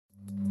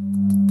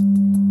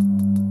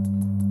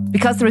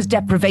Because there is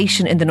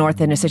deprivation in the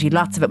North Inner City,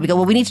 lots of it, we go,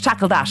 well, we need to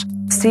tackle that.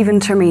 Stephen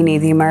Termini,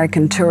 the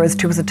American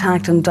tourist who was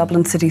attacked in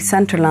Dublin city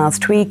centre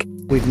last week.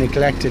 We've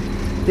neglected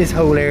this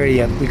whole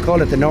area. We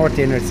call it the North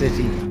Inner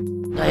City.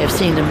 I have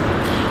seen them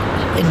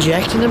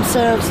injecting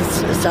themselves.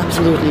 It's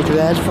absolutely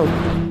dreadful.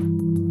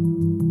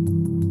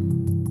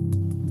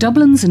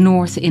 Dublin's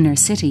North Inner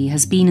City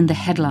has been in the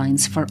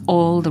headlines for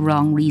all the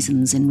wrong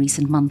reasons in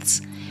recent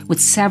months,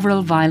 with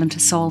several violent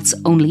assaults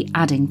only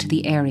adding to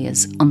the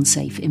area's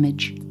unsafe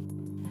image.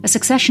 A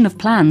succession of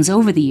plans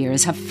over the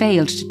years have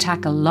failed to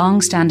tackle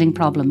long-standing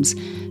problems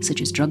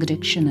such as drug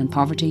addiction and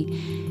poverty,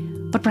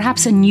 but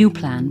perhaps a new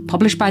plan,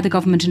 published by the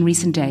government in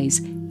recent days,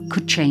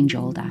 could change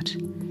all that.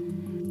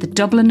 The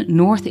Dublin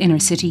North Inner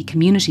City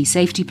Community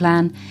Safety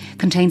Plan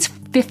contains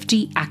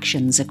 50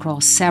 actions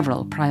across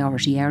several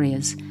priority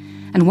areas,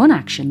 and one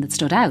action that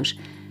stood out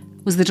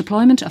was the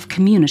deployment of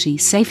community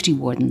safety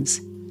wardens.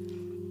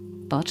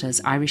 But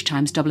as Irish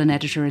Times Dublin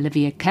editor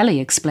Olivia Kelly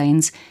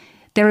explains,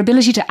 their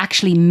ability to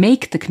actually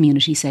make the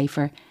community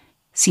safer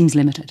seems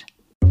limited.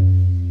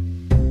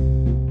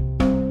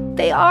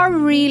 They are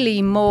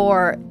really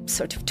more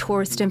sort of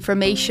tourist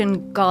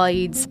information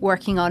guides,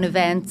 working on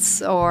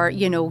events or,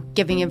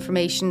 giving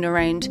information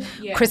around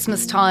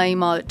Christmas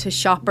time to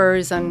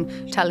shoppers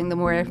and telling them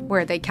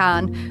where they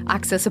can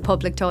access a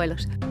public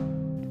toilet.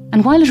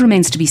 And while it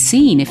remains to be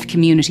seen if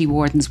community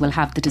wardens will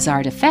have the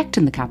desired effect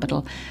in the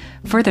capital,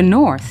 further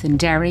north in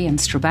Derry and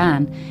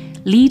Strabane,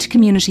 lead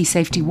community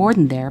safety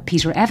warden there,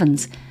 Peter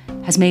Evans,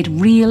 has made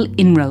real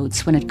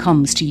inroads when it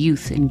comes to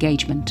youth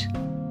engagement.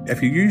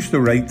 If you use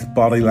the right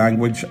body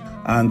language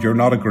and you're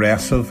not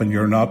aggressive and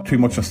you're not too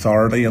much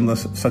authority in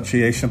this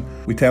situation,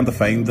 we tend to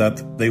find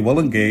that they will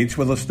engage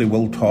with us, they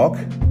will talk.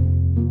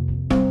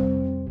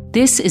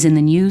 This is in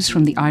the news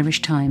from the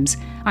Irish Times.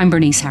 I'm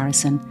Bernice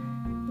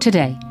Harrison.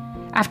 Today,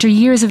 after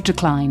years of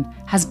decline,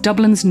 has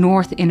Dublin's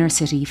North Inner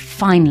City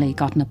finally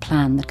gotten a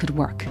plan that could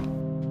work?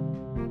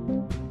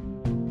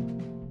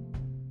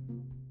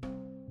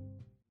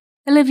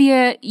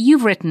 Olivia,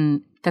 you've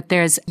written that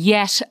there's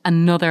yet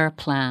another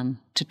plan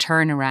to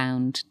turn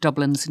around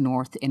Dublin's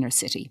North Inner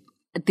City.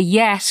 The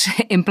yet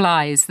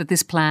implies that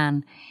this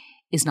plan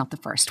is not the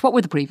first. What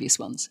were the previous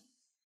ones?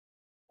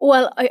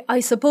 Well,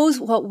 I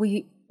suppose what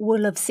we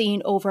will have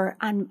seen over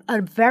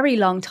a very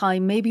long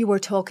time, maybe we're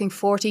talking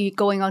 40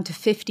 going on to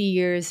 50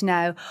 years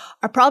now,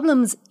 are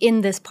problems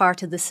in this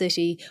part of the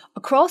city,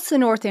 across the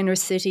North Inner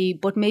City,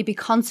 but maybe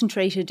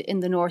concentrated in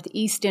the North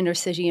East Inner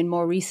City in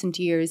more recent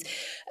years,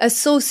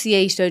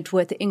 associated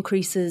with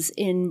increases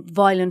in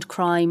violent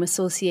crime,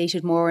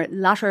 associated more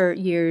latter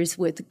years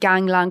with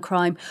gangland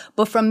crime.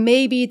 But from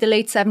maybe the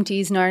late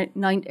 70s,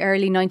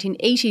 early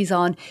 1980s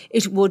on,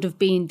 it would have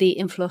been the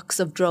influx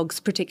of drugs,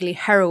 particularly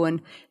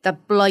heroin,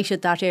 that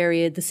blighted that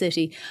area of the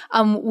city.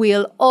 And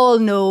we'll all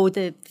know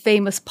the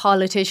famous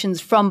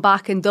politicians from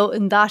back in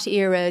that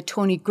era,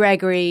 Tony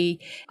Gregory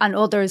and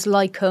others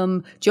like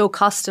him, Joe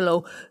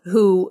Costello,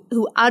 who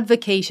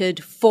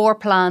advocated for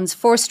plans,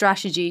 for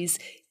strategies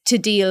to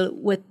deal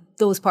with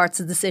those parts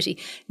of the city.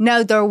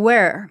 Now there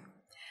were,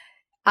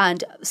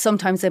 and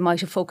sometimes they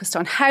might have focused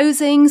on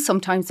housing,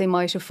 sometimes they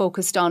might have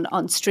focused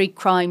on street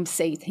crime,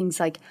 say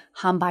things like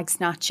handbag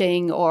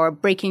snatching or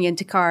breaking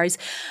into cars.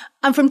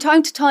 And from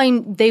time to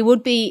time, they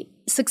would be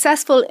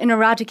successful in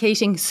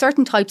eradicating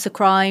certain types of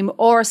crime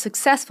or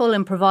successful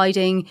in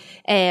providing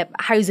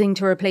housing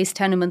to replace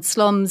tenement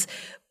slums.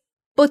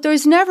 But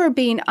there's never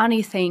been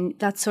anything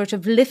that sort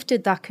of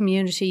lifted that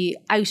community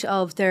out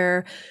of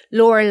their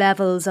lower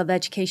levels of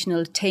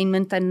educational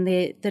attainment than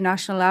the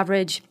national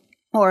average,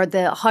 or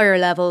the higher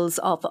levels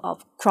of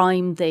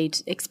crime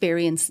they'd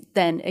experience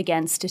than,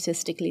 again,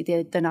 statistically,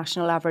 the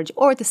national average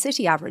or the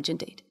city average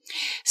indeed.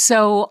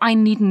 So I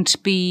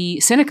needn't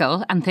be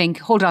cynical and think,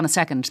 hold on a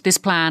second, this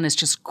plan is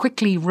just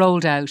quickly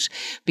rolled out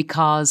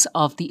because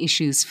of the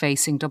issues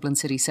facing Dublin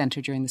city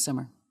centre during the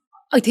summer.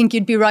 I think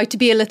you'd be right to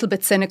be a little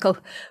bit cynical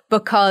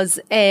because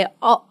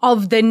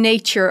of the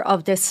nature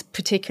of this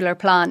particular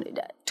plan.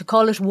 To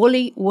call it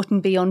woolly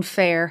wouldn't be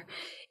unfair.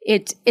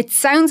 It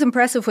sounds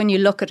impressive when you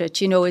look at it.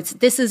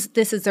 This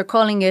is they're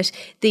calling it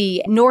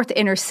the North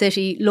Inner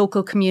City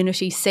Local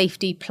Community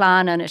Safety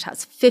Plan, and it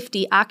has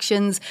 50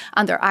 actions,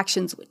 and they're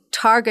actions with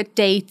target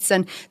dates,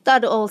 and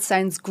that all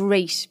sounds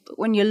great. But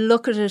when you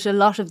look at it, a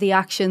lot of the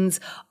actions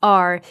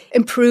are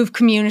improve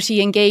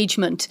community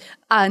engagement,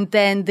 and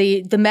then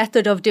the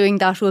method of doing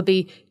that will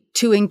be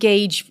to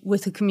engage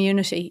with the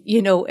community.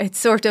 It's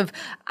sort of,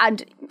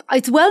 and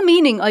it's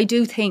well-meaning, I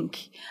do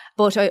think.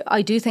 But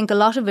I do think a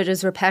lot of it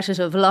is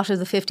repetitive. A lot of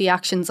the 50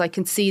 actions, I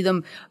can see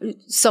them,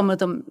 some of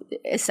them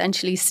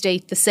essentially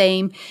state the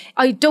same.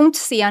 I don't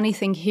see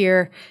anything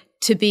here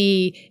to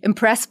be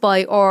impressed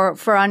by or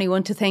for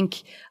anyone to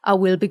think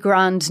we'll be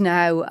grand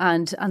now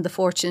and the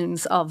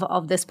fortunes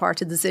of this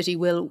part of the city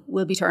will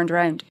be turned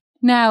around.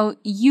 Now,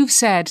 you've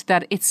said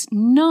that it's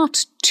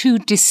not too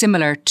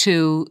dissimilar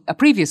to a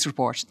previous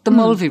report, the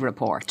Mulvey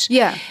report.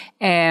 Yeah.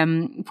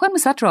 When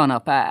was that drawn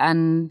up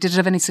and did it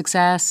have any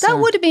success? That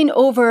would have been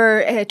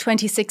over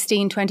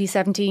 2016,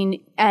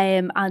 2017.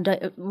 And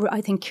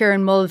I think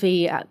Kieran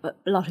Mulvey, a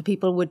lot of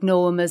people would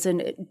know him as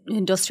an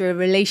industrial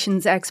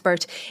relations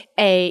expert.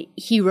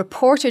 He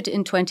reported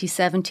in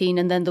 2017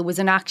 and then there was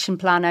an action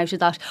plan out of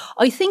that.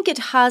 I think it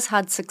has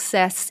had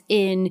success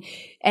in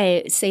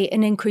say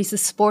an increase of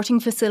sporting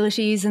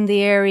facilities in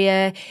the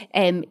area,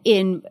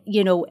 in,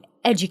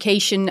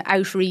 education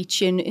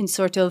outreach, in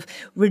sort of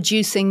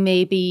reducing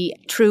maybe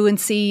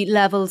truancy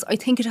levels. I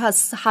think it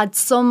has had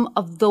some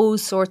of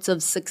those sorts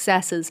of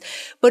successes.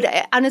 But,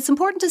 and it's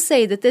important to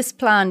say that this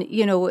plan,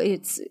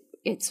 it's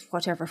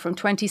whatever, from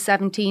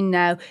 2017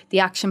 now,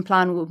 the action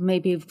plan will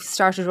maybe have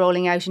started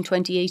rolling out in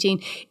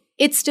 2018.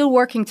 It's still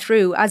working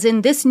through, as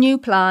in this new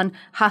plan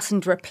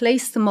hasn't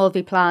replaced the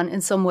Mulvey plan in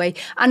some way.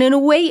 And in a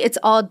way, it's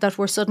odd that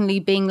we're suddenly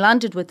being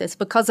landed with this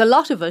because a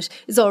lot of it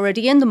is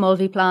already in the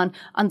Mulvey plan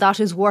and that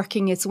is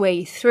working its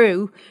way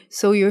through.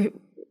 So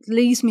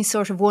leaves me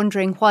sort of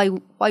wondering why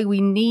we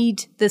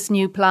need this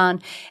new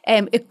plan.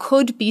 It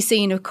could be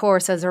seen, of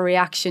course, as a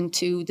reaction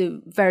to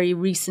the very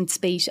recent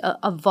spate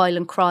of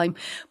violent crime.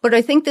 But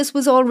I think this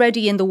was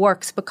already in the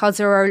works because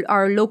there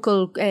are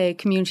local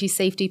community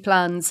safety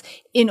plans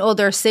in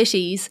other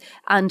cities.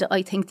 And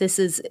I think this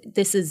is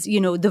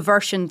the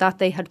version that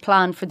they had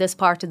planned for this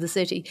part of the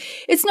city.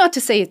 It's not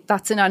to say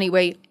that's in any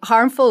way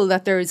harmful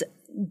that there's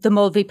the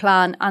Mulvey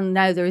plan and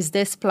now there's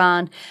this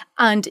plan,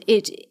 and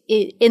it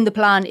in the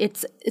plan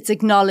it's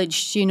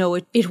acknowledged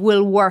it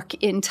will work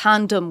in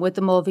tandem with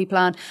the Mulvey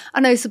plan.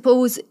 And I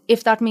suppose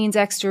if that means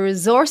extra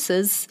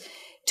resources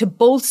to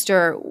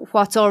bolster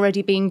what's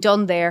already being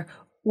done there,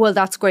 well,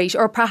 that's great.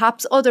 Or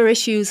perhaps other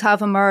issues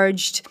have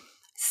emerged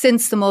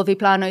since the Mulvey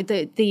plan,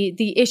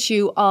 the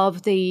issue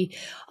of the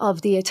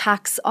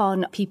attacks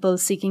on people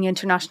seeking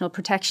international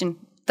protection.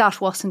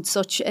 That wasn't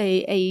such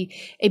a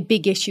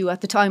big issue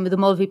at the time of the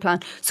Mulvey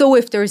plan. So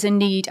if there's a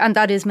need, and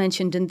that is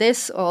mentioned in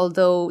this,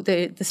 although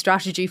the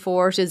strategy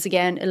for it is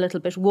again a little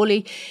bit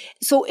woolly.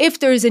 So if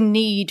there's a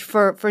need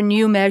for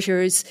new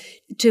measures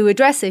to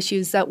address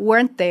issues that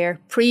weren't there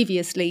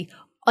previously,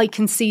 I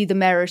can see the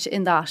merit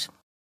in that.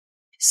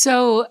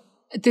 So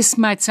this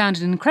might sound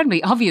an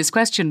incredibly obvious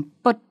question,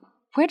 but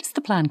where does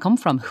the plan come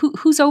from?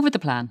 Who's over the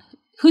plan?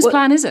 Whose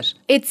plan is it?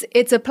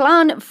 It's a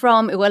plan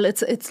from,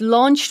 it's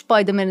launched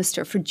by the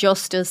Minister for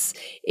Justice.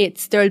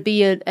 There'll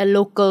be a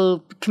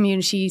local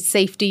community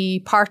safety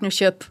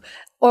partnership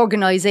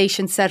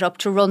organisation set up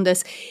to run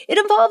this. It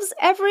involves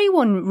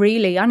everyone,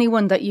 really,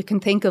 anyone that you can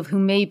think of who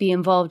may be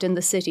involved in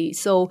the city.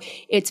 So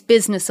it's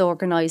business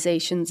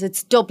organisations,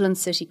 it's Dublin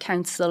City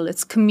Council,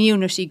 it's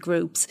community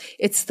groups,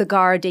 it's the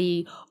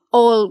Gardaí,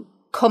 all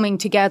coming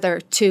together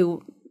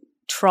to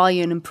try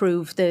and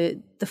improve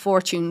the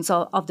fortunes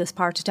of this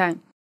part of town.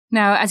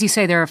 Now, as you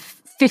say, there are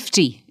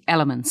 50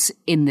 elements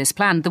in this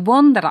plan. The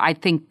one that I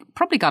think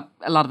probably got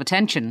a lot of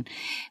attention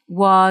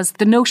was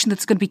the notion that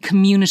it's going to be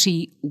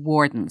community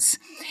wardens.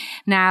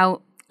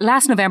 Now,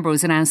 last November it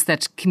was announced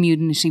that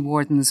community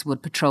wardens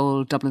would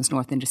patrol Dublin's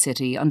North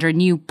Intercity under a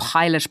new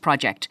pilot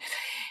project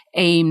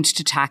aimed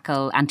to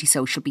tackle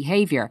antisocial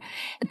behaviour.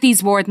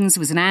 These wardens, it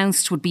was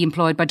announced, would be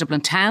employed by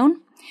Dublin Town,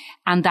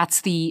 and that's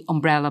the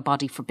umbrella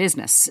body for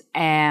business.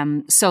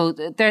 So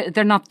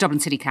they're not Dublin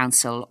City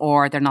Council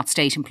or they're not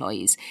state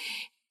employees.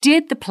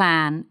 Did the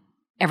plan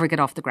ever get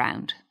off the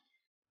ground?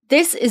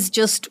 This is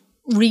just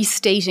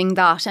restating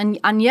that.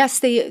 And yes,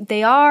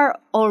 they are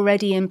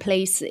already in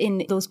place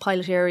in those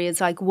pilot areas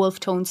like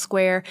Wolftone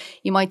Square.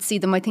 You might see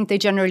them. I think they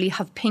generally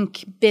have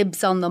pink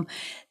bibs on them.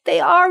 They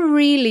are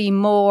really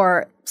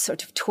more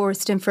sort of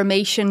tourist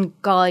information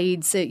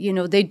guides.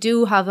 They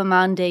do have a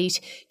mandate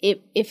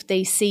if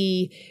they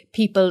see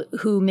people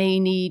who may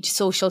need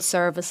social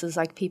services,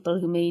 like people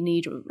who may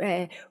need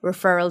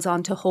referrals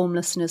onto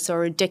homelessness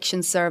or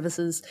addiction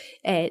services.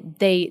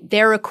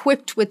 They're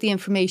equipped with the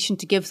information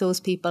to give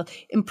those people.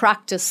 In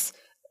practice,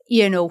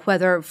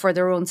 whether for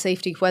their own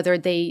safety, whether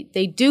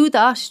they do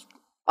that,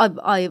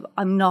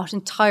 I'm not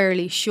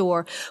entirely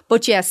sure.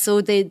 But yes, so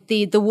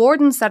the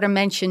wardens that are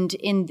mentioned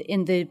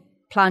in the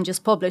plan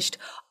just published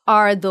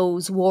are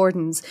those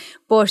wardens.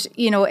 But,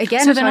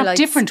 again... So they're not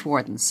different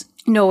wardens?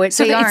 No,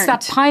 they aren't. It's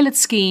that pilot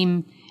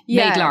scheme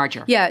made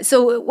larger? Yeah.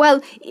 So,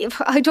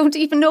 I don't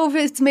even know if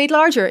it's made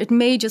larger. It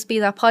may just be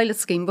that pilot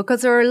scheme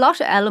because there are a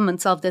lot of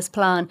elements of this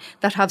plan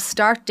that have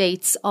start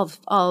dates of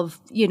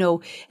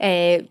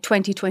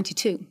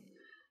 2022.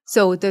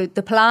 So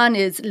the plan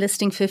is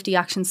listing 50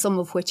 actions, some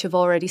of which have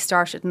already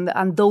started,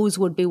 and those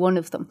would be one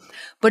of them.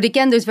 But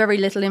again, there's very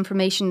little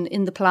information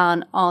in the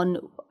plan on,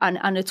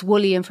 and it's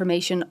woolly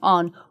information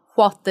on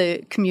what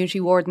the community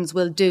wardens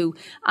will do.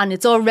 And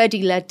it's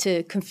already led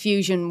to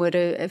confusion with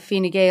a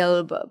Fine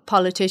Gael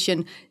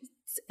politician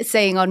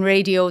saying on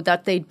radio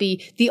that they'd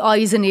be the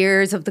eyes and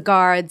ears of the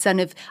guards, and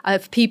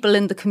if people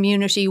in the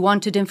community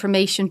wanted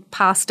information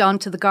passed on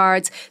to the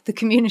guards, the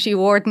community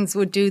wardens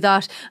would do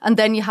that. And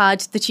then you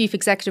had the Chief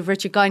Executive,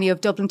 Richard Guiney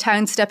of Dublin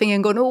Town, stepping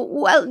in going, oh,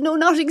 well, no,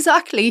 not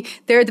exactly.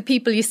 They're the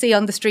people you see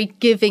on the street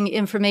giving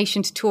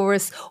information to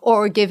tourists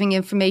or giving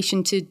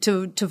information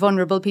to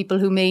vulnerable people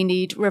who may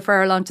need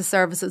referral onto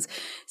services.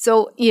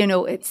 So,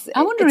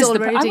 I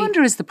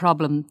wonder is the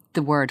problem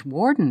the word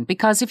warden?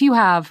 Because if you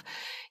have,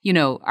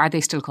 are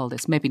they still called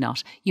this? Maybe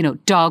not.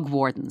 Dog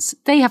wardens.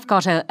 They have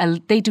got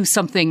they do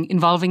something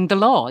involving the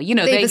law. They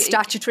have a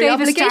statutory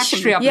obligation.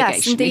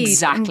 Yes, indeed.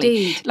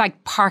 Exactly. Indeed.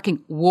 Like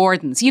parking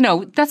wardens.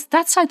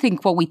 That's I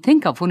think what we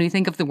think of when we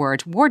think of the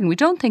word warden. We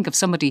don't think of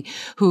somebody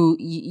who,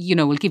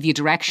 will give you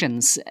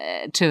directions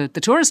to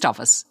the tourist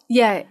office.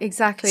 Yeah,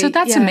 exactly. So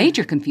that's a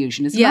major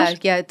confusion, isn't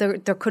it? Yeah. There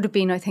could have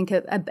been, I think,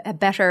 a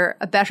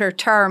better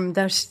term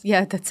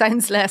that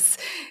sounds less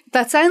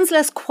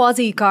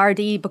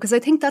quasi-Gardaí, because I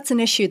think that's an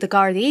issue the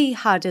Gardaí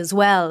had as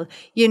well.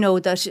 There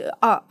was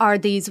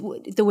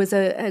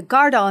a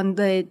Garda on,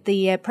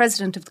 the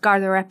president of the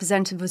Garda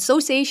Representative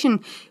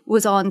Association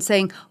was on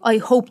saying, I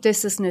hope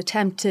this is an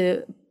attempt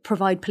to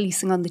provide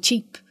policing on the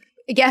cheap.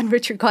 Again,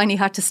 Richard Guiney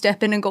had to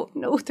step in and go,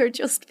 no, they're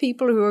just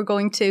people who are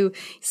going to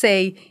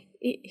say,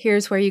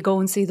 here's where you go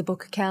and see the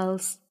Book of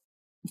Kells.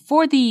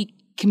 For the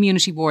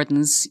community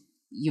wardens,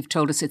 you've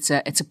told us it's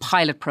a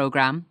pilot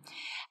programme,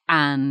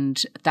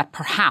 and that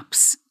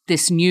perhaps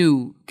this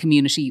new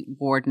community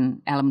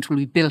warden element will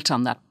be built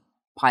on that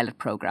pilot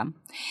programme.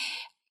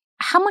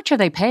 How much are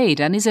they paid?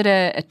 And is it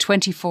a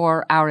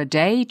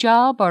 24-hour-a-day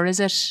job, or is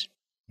it?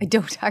 I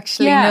don't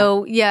actually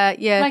know. Yeah.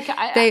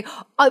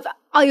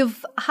 I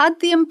have had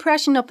the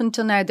impression up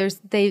until now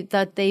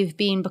that they've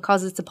been,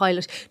 because it's a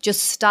pilot,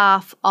 just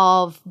staff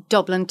of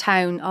Dublin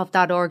Town, of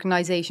that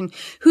organisation,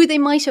 who they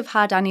might have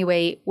had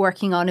anyway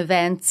working on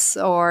events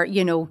or,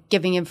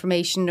 giving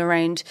information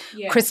around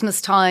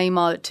Christmas time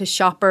to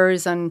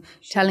shoppers and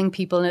telling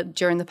people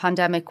during the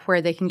pandemic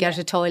where they can get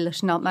a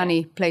toilet. Not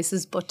many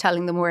places, but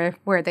telling them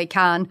where they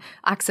can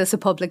access a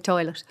public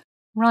toilet.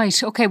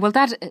 Right. Okay. Well,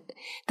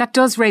 that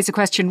does raise a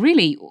question,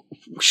 really.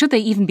 Should they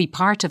even be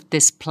part of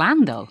this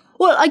plan, though?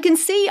 Well, I can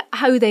see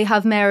how they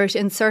have merit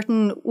in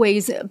certain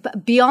ways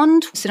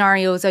beyond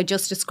scenarios I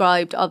just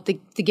described of the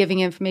giving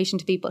information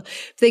to people.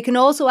 They can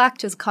also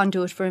act as a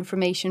conduit for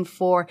information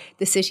for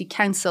the City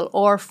Council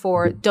or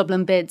for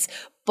Dublin bids,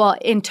 but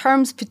in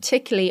terms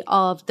particularly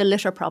of the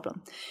litter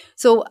problem.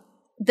 So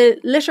the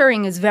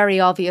littering is very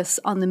obvious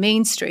on the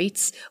main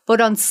streets,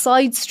 but on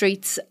side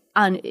streets,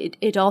 and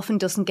it often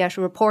doesn't get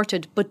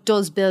reported, but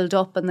does build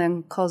up and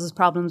then causes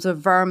problems with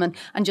vermin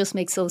and just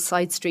makes those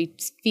side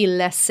streets feel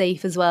less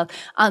safe as well.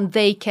 And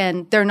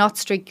they're not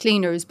strict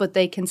cleaners, but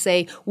they can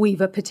say,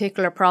 we've a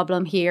particular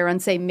problem here,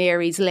 and say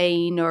Mary's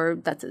Lane, or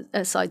that's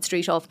a side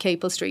street off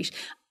Capel Street.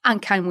 And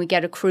can we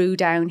get a crew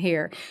down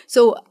here?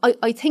 So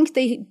I think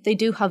they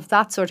do have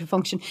that sort of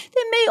function.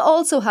 They may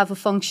also have a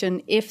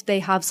function if they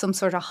have some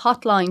sort of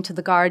hotline to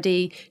the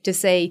Gardaí to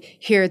say,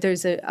 here,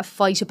 there's a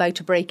fight about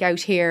to break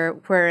out here,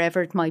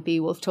 wherever it might be,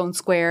 Wolftone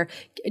Square.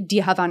 Do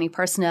you have any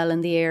personnel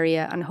in the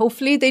area? And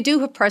hopefully they do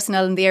have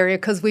personnel in the area,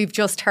 because we've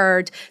just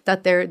heard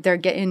that they're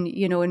getting,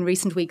 in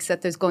recent weeks,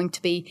 that there's going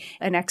to be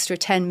an extra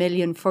 10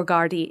 million for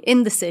Gardaí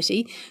in the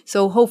city.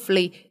 So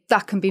hopefully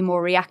that can be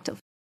more reactive.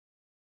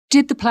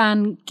 Did the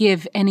plan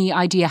give any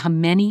idea how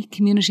many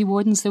community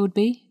wardens there would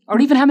be? Or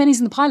even how many's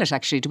in the pilot,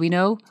 actually? Do we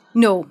know?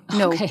 No.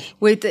 Okay.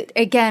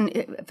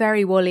 Again,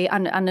 very woolly.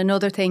 And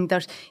another thing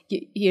that,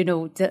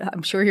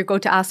 I'm sure you're going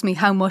to ask me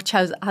how much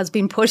has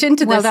been put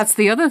into this. Well, that's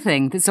the other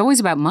thing. It's always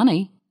about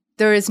money.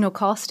 There is no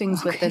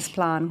costings with this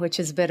plan, which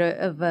is a bit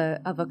of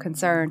a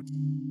concern.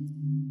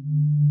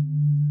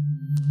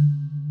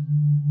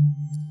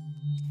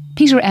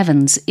 Peter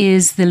Evans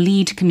is the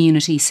lead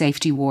community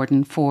safety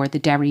warden for the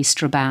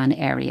Derry-Strabane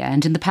area,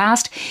 and in the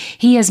past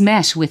he has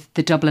met with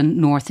the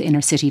Dublin North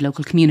Inner City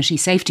Local Community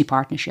Safety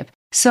Partnership,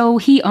 so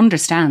he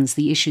understands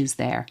the issues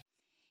there.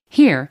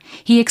 Here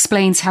he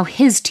explains how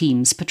his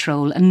teams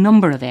patrol a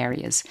number of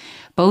areas,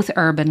 both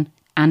urban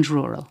and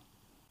rural.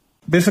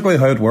 Basically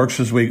how it works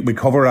is we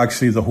cover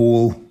actually the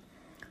whole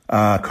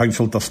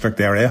council district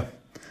area.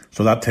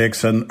 So that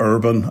takes in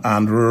urban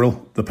and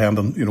rural,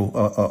 depending,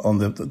 on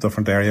the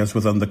different areas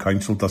within the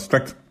council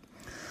district.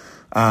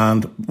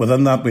 And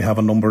within that, we have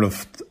a number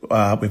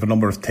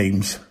of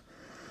teams,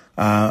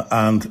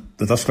 and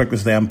the district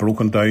is then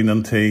broken down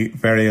into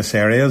various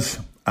areas,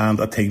 and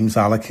a team's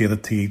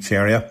allocated to each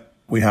area.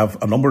 We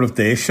have a number of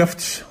day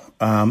shifts,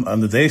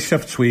 and the day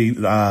shifts we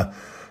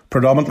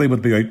predominantly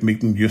would be out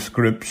meeting youth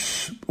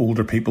groups,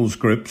 older people's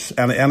groups,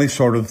 any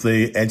sort of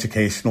the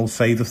educational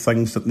side of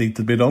things that need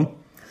to be done.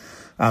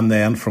 And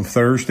then from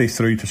Thursday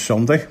through to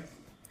Sunday,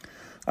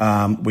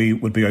 we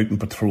would be out in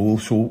patrol.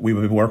 So we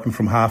would be working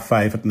from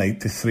 5:30 at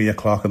night to 3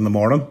 o'clock in the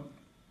morning.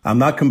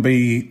 And that can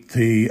be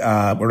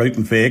we're out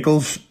in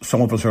vehicles.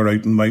 Some of us are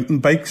out in mountain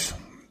bikes.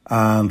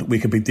 And we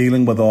could be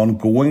dealing with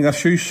ongoing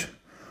issues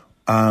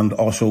and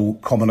also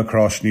coming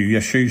across new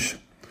issues.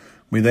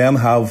 We then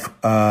have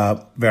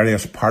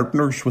various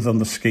partners within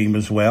the scheme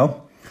as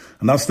well.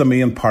 And that's the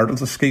main part of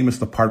the scheme, is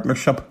the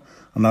partnership.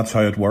 And that's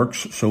how it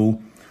works.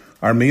 So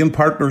our main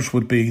partners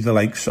would be the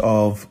likes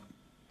of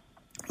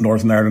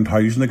Northern Ireland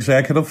Housing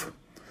Executive,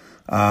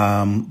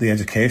 the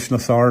Education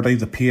Authority,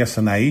 the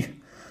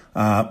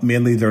PSNI,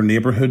 mainly their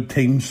neighbourhood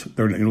teams,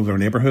 their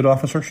neighbourhood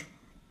officers,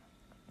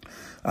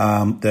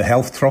 the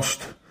Health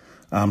Trust,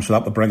 so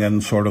that would bring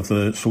in sort of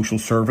the social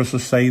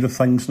services side of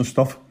things and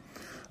stuff.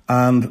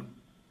 And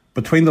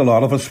between the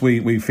lot of us,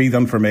 we feed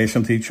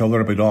information to each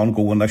other about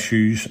ongoing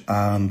issues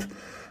and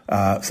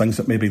things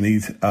that maybe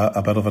need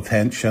a bit of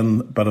attention,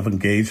 a bit of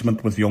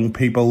engagement with young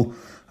people,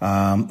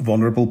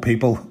 vulnerable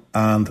people.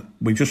 And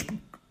we just,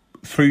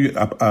 through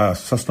a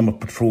system of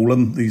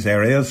patrolling these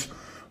areas,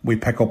 we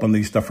pick up on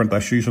these different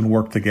issues and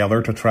work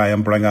together to try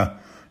and bring a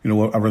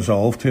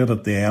resolve to it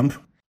at the end.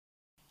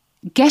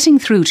 Getting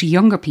through to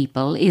younger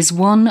people is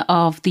one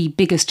of the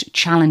biggest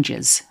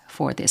challenges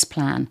for this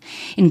plan.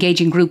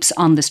 Engaging groups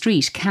on the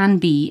street can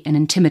be an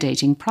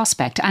intimidating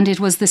prospect, and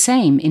it was the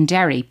same in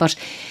Derry, but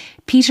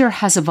Peter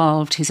has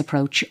evolved his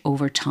approach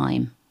over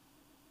time.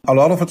 A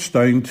lot of it's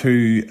down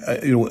to,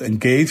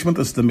 engagement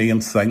is the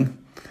main thing.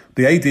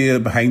 The idea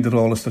behind it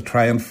all is to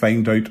try and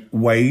find out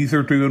why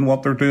they're doing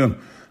what they're doing,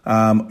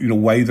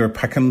 why they're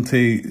picking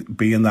to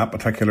be in that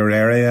particular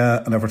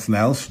area and everything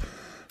else.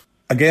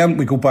 Again,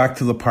 we go back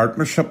to the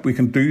partnership. We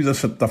can do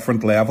this at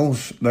different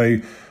levels. Now,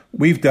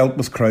 we've dealt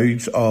with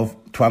crowds of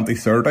 20,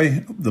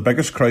 30. The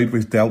biggest crowd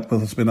we've dealt with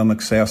has been in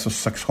excess of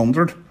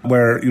 600,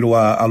 where,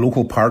 a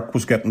local park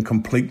was getting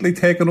completely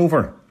taken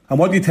over. And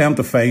what you tend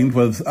to find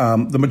with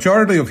the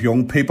majority of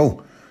young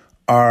people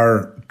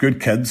are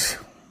good kids.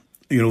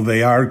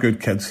 They are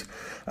good kids.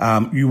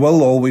 You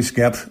will always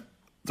get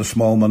the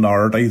small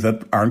minority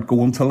that aren't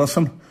going to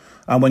listen.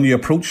 And when you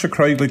approach a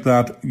crowd like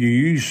that,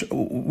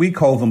 we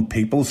call them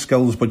people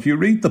skills, but you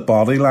read the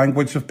body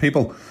language of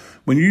people.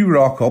 When you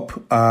rock up,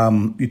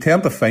 you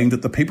tend to find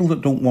that the people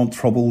that don't want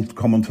trouble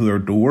coming to their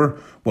door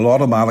will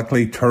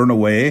automatically turn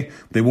away.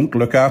 They won't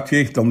look at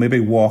you. They'll maybe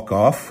walk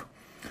off.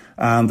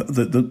 And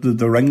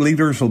the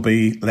ringleaders will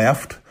be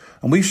left.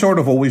 And we sort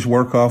of always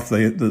work off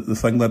the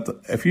thing that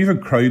if you have a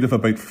crowd of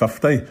about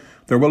 50,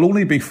 there will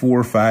only be 4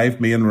 or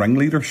 5 main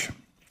ringleaders.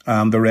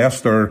 And the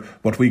rest are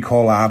what we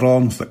call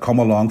add-ons that come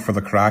along for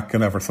the crack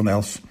and everything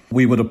else.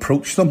 We would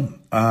approach them.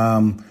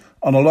 And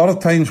a lot of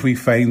times we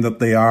find that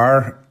they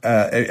are,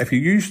 if you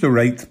use the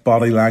right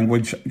body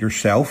language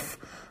yourself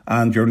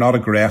and you're not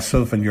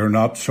aggressive and you're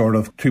not sort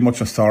of too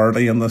much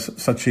authority in this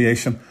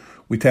situation,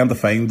 we tend to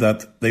find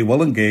that they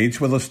will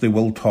engage with us, they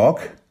will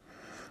talk.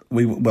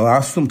 We will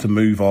ask them to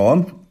move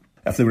on.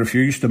 If they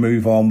refuse to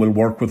move on, we'll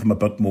work with them a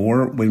bit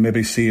more. We'll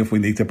maybe see if we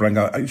need to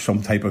bring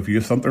some type of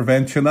youth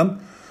intervention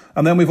in.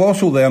 And then we've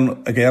also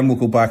we'll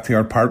go back to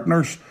our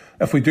partners.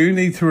 If we do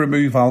need to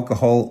remove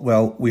alcohol,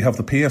 well, we have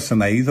the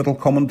PSNI that'll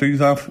come and do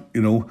that,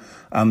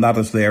 and that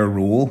is their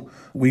role.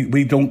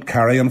 We don't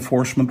carry an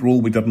enforcement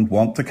role. We didn't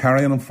want to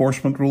carry an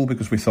enforcement role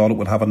because we thought it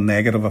would have a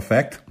negative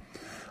effect,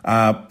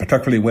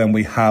 particularly when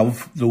we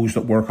have those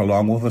that work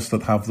along with us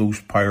that have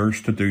those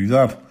powers to do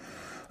that.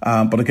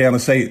 But again, I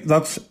say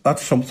that's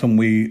something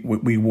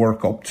we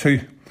work up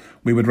to.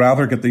 We would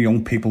rather get the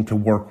young people to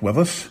work with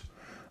us,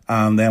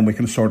 and then we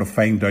can sort of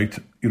find out,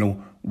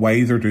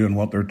 why they're doing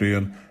what they're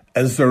doing.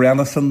 Is there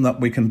anything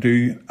that we can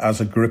do as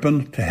a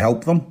grouping to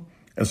help them?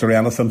 Is there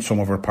anything some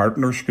of our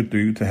partners could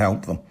do to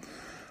help them?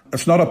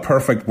 It's not a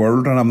perfect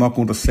world, and I'm not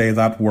going to say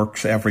that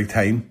works every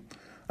time.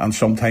 And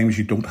sometimes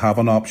you don't have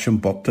an option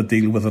but to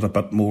deal with it a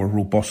bit more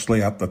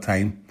robustly at the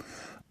time.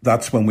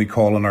 That's when we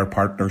call in our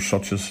partners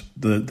such as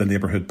the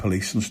neighbourhood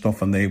police and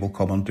stuff, and they will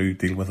come and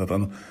deal with it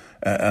and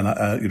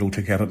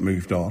to get it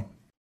moved on.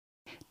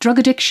 Drug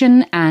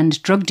addiction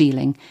and drug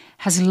dealing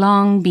has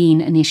long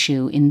been an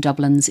issue in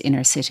Dublin's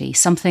inner city,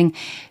 something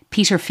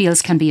Peter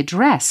feels can be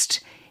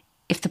addressed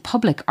if the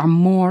public are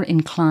more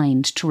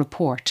inclined to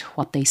report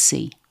what they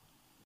see.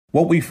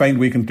 What we find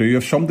we can do,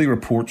 if somebody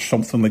reports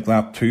something like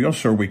that to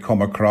us or we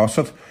come across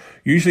it,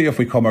 usually if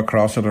we come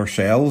across it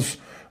ourselves,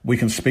 we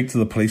can speak to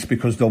the police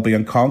because they'll be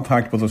in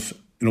contact with us.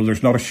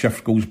 There's not a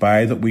shift goes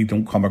by that we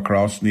don't come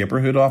across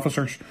neighbourhood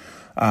officers.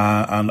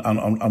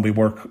 And we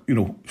work,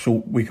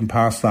 so we can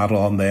pass that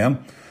on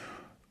then.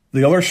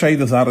 The other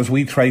side of that is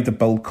we try to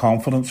build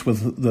confidence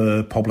with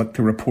the public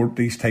to report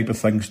these type of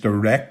things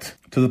direct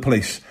to the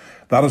police.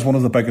 That is one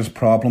of the biggest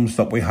problems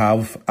that we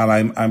have,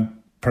 and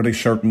I'm pretty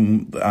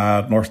certain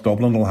North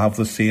Dublin will have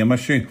the same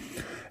issue,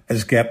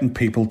 is getting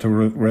people to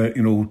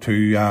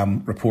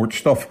report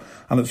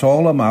stuff. And it's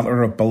all a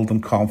matter of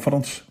building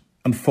confidence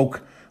in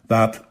folk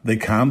that they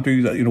can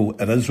do that.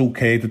 It is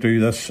okay to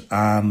do this,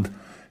 and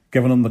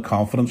giving them the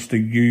confidence to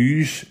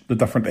use the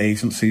different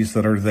agencies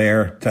that are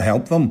there to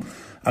help them.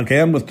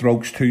 Again, with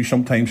drugs too,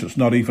 sometimes it's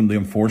not even the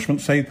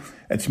enforcement side.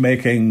 It's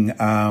making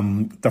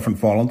different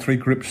voluntary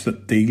groups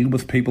that deal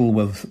with people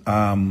with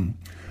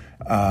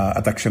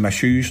addiction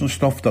issues and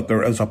stuff, that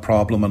there is a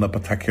problem in a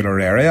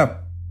particular area.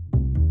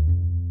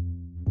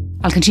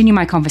 I'll continue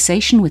my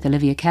conversation with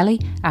Olivia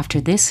Kelly after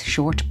this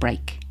short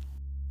break.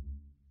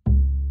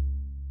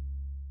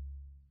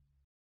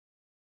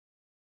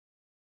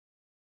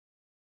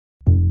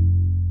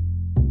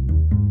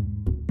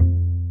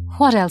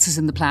 What else is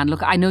in the plan?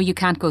 Look, I know you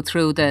can't go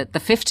through the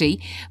 50,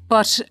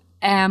 but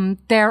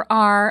there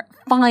are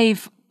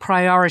 5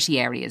 priority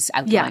areas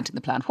outlined in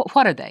the plan.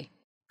 What are they?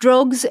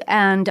 Drugs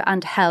and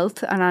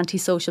health and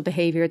antisocial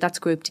behaviour, that's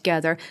grouped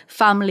together.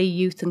 Family,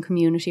 youth and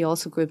community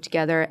also grouped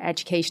together.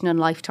 Education and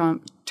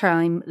lifetime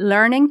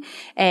learning.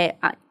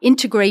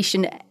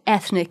 Integration,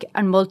 ethnic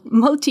and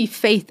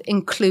multi-faith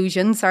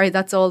inclusion. Sorry,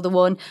 that's all the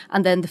one.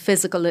 And then the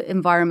physical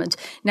environment.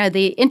 Now,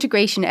 the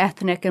integration,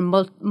 ethnic and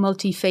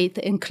multi-faith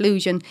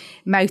inclusion,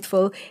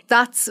 mouthful,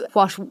 that's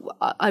what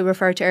I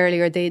referred to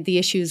earlier, the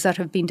issues that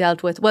have been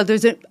dealt with. Well,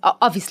 there's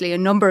obviously a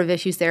number of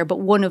issues there, but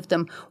one of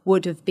them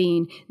would have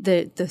been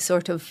the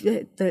sort of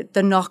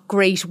the not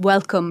great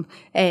welcome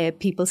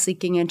people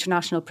seeking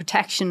international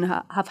protection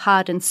have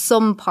had in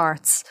some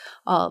parts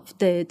of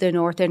the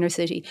North Inner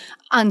City.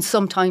 And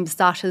sometimes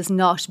that has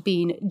not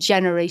been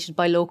generated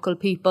by local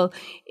people.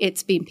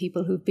 It's been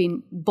people who've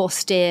been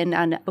bussed in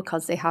and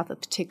because they have a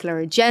particular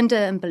agenda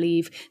and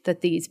believe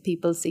that these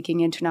people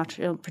seeking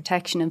international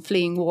protection and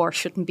fleeing war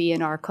shouldn't be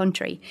in our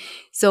country.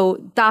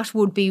 So that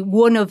would be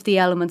one of the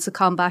elements of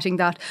combating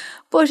that.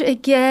 But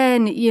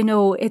again, you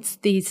know, it's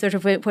the sort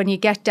of when you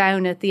get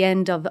down at the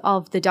end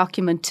of the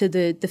document to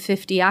the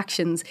 50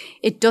 actions,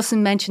 it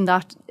doesn't mention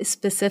that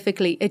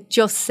specifically. It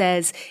just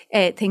says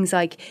things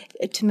like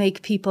to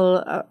make people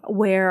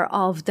aware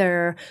of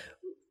their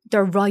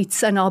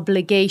rights and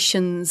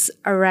obligations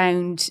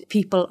around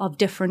people of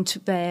different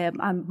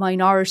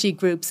minority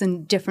groups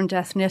and different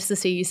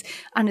ethnicities.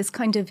 And it's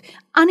kind of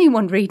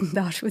anyone reading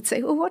that would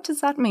say, well, what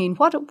does that mean?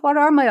 What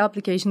are my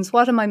obligations?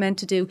 What am I meant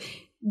to do?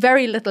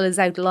 Very little is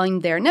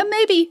outlined there. Now,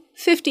 maybe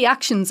 50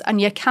 actions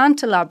and you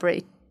can't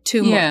elaborate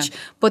too much,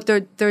 but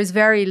there's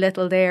very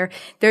little there.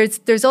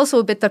 There's also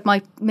a bit that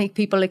might make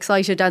people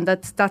excited, and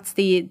that's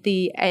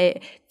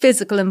the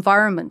physical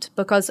environment,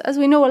 because as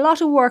we know, a lot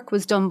of work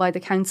was done by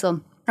the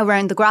council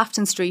around the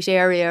Grafton Street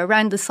area,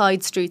 around the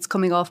side streets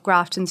coming off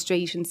Grafton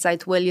Street and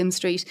South William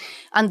Street,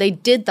 and they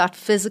did that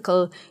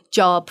physical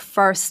job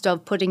first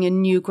of putting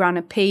in new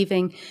granite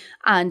paving,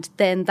 and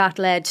then that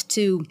led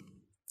to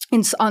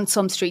on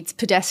some streets,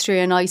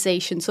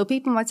 pedestrianisation. So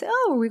people might say,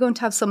 oh, are we going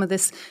to have some of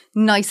this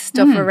nice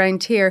stuff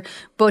around here?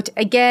 But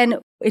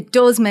again, it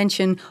does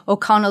mention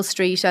O'Connell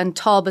Street and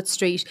Talbot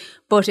Street,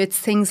 but it's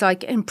things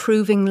like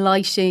improving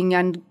lighting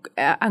and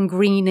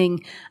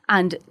greening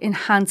and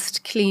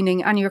enhanced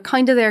cleaning. And you're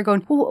kind of there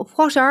going, oh,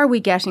 what are we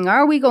getting?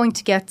 Are we going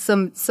to get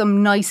some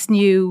nice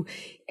new...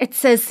 It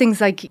says things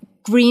like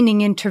greening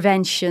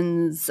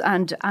interventions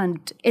and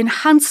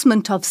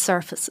enhancement of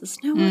surfaces.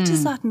 Now, what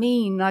does that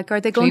mean? Like,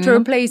 are they going to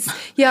replace...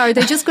 are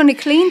they just going to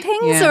clean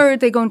things or are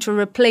they going to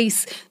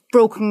replace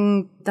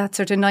broken, that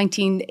sort of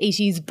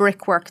 1980s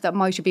brickwork that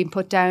might have been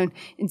put down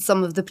in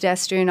some of the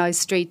pedestrianised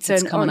streets?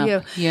 It's coming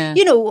up.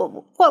 You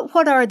know,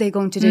 what are they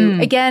going to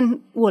do?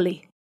 Again,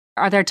 woolly.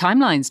 Are there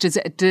timelines?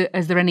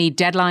 Is there any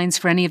deadlines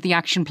for any of the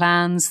action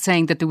plans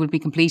saying that they will be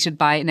completed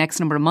by an X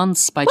number of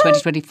months, by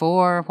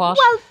 2024? What?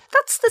 Well,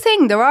 that's the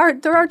thing. There are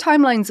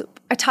timelines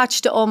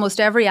attached to almost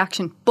every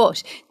action,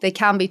 but they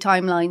can be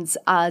timelines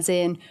as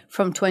in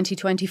from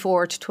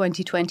 2024 to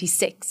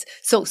 2026.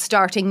 So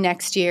starting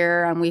next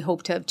year, and we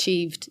hope to have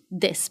achieved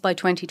this by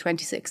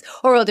 2026.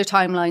 Or other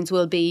timelines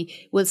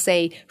will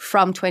say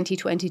from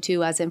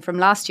 2022, as in from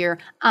last year,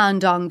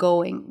 and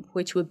ongoing,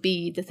 which would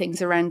be the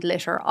things around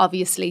litter.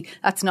 Obviously,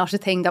 that's not a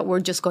thing that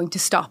we're just going to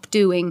stop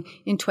doing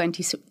in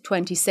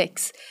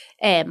 2026.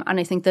 And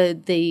I think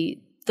the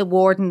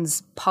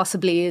Wardens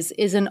possibly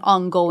is an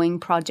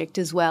ongoing project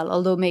as well,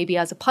 although maybe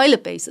as a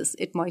pilot basis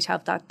it might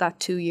have that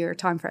 2-year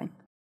timeframe.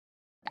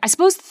 I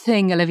suppose the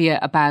thing, Olivia,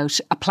 about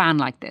a plan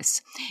like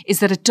this is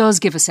that it does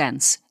give a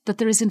sense that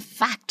there is in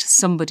fact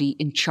somebody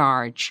in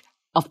charge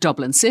of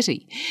Dublin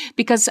City,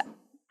 because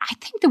I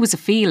think there was a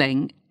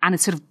feeling, and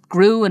it sort of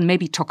grew and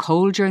maybe took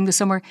hold during the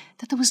summer,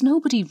 that there was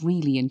nobody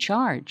really in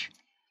charge.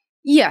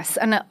 Yes,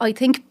 and I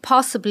think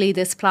possibly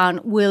this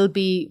plan will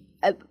be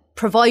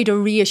provide a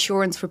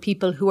reassurance for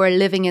people who are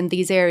living in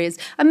these areas.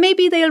 And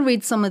maybe they'll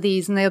read some of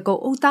these and they'll go,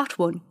 oh, that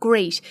one,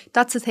 great.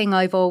 That's a thing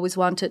I've always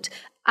wanted.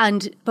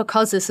 And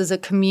because this is a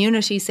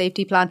community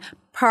safety plan,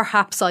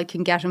 perhaps I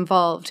can get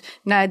involved.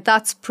 Now,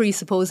 that's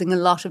presupposing a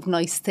lot of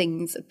nice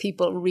things, that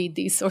people read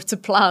these sorts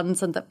of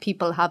plans and that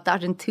people have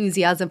that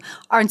enthusiasm,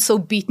 aren't so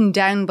beaten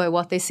down by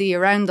what they see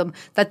around them,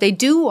 that they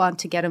do want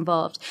to get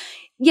involved.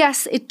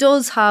 Yes, it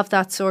does have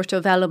that sort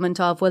of element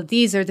of, well,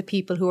 these are the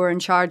people who are in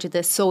charge of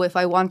this. So if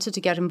I wanted to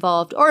get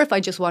involved, or if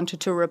I just wanted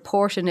to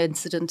report an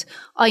incident,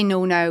 I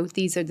know now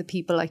these are the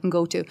people I can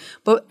go to.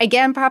 But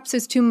again, perhaps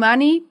there's too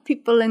many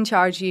people in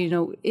charge. You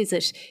know,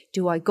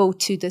 do I go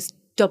to this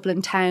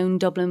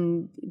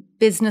Dublin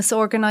business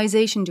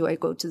organisation? Do I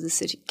go to the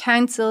city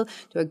council?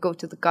 Do I go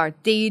to the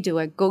Gardaí? Do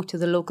I go to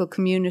the local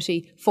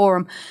community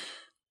forum?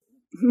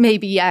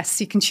 Maybe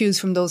yes, you can choose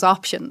from those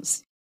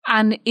options.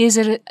 And is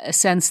it a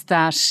sense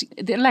that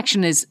the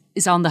election is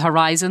on the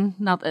horizon,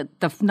 not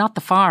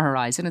the far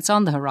horizon, it's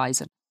on the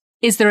horizon?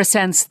 Is there a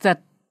sense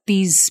that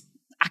these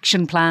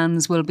action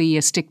plans will be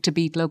a stick to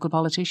beat local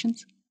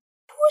politicians?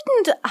 I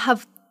wouldn't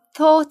have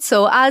thought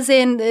so, as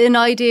in an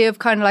idea of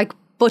kind of like,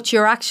 but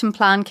your action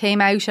plan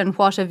came out and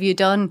what have you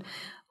done?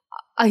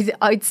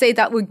 I'd say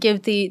that would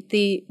give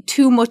the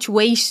too much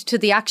weight to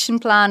the action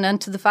plan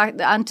and to the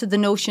fact and to the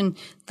notion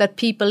that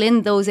people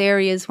in those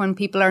areas, when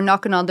people are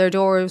knocking on their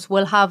doors,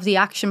 will have the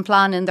action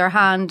plan in their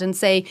hand and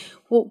say,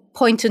 well,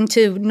 pointing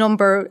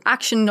to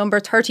action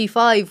number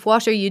 35,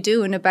 what are you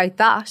doing about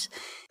that?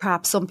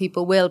 Perhaps some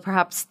people will.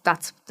 Perhaps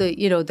that's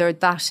they're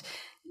that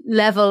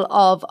level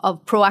of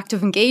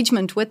proactive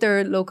engagement with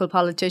their local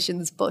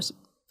politicians, but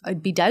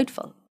I'd be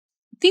doubtful.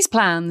 These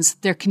plans,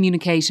 they're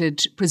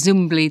communicated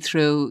presumably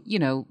through,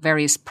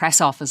 various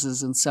press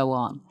offices and so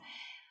on.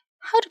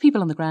 How do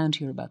people on the ground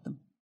hear about them?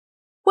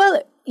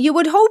 Well, you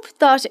would hope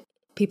that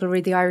people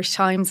read the Irish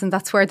Times and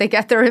that's where they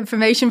get their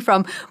information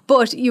from.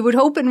 But you would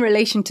hope in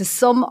relation to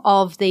some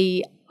of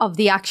the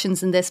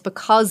actions in this,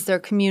 because they're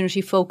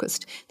community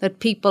focused, that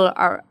people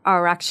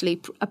are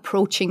actually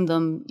approaching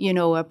them,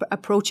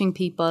 approaching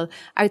people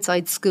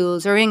outside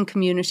schools or in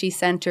community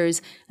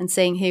centres and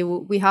saying, hey,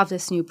 we have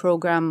this new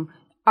programme.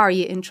 Are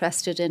you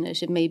interested in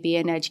it? It may be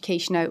an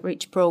education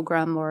outreach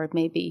programme, or it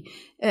may be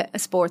a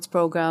sports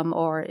programme,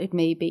 or it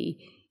may be,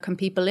 can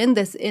people in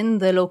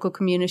the local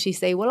community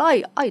say, well,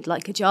 I'd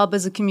like a job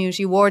as a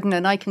community warden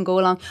and I can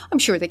go along. I'm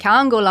sure they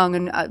can go along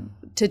and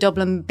to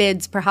Dublin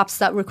bids. Perhaps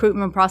that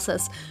recruitment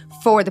process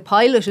for the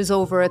pilot is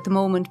over at the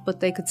moment, but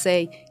they could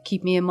say,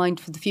 keep me in mind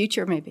for the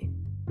future maybe.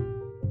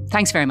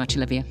 Thanks very much,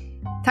 Olivia.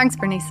 Thanks,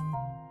 Bernice.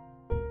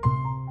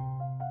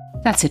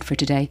 That's it for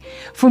today.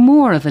 For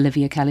more of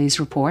Olivia Kelly's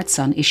reports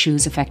on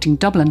issues affecting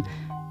Dublin,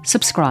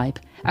 subscribe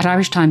at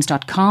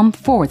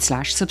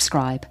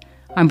irishtimes.com/subscribe.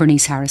 I'm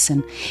Bernice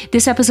Harrison.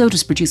 This episode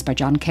was produced by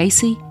John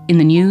Casey. In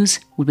the News,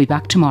 we'll be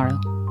back tomorrow.